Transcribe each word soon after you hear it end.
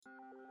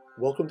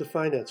Welcome to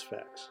Finance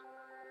Facts.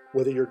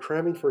 Whether you're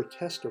cramming for a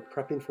test or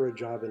prepping for a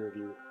job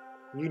interview,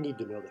 you need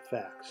to know the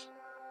facts.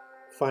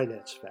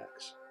 Finance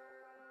Facts.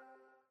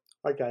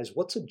 All right, guys,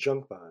 what's a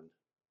junk bond?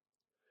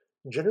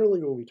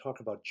 Generally, when we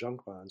talk about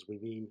junk bonds, we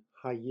mean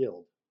high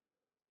yield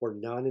or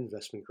non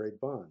investment grade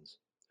bonds.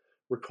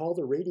 Recall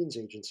the ratings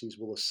agencies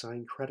will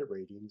assign credit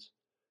ratings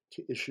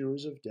to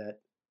issuers of debt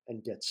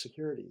and debt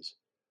securities.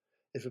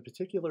 If a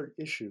particular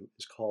issue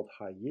is called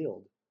high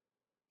yield,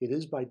 it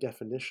is by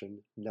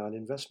definition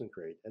non-investment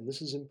grade, and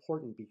this is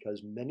important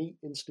because many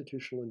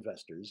institutional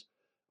investors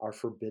are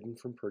forbidden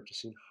from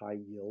purchasing high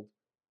yield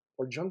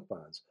or junk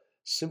bonds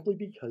simply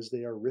because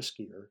they are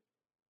riskier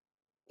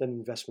than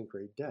investment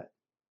grade debt.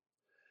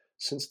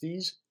 Since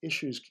these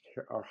issues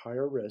are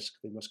higher risk,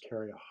 they must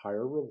carry a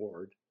higher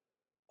reward,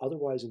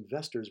 otherwise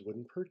investors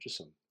wouldn't purchase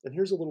them. And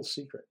here's a little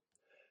secret.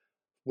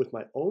 With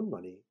my own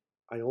money,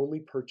 I only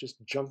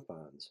purchased junk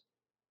bonds.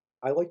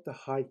 I like the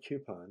high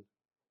coupon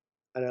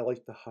and I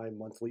like the high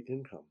monthly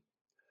income.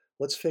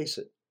 Let's face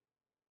it,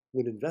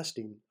 when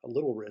investing, a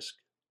little risk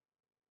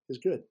is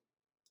good.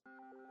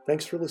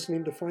 Thanks for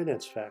listening to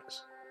Finance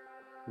Facts.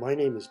 My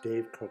name is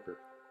Dave Coker.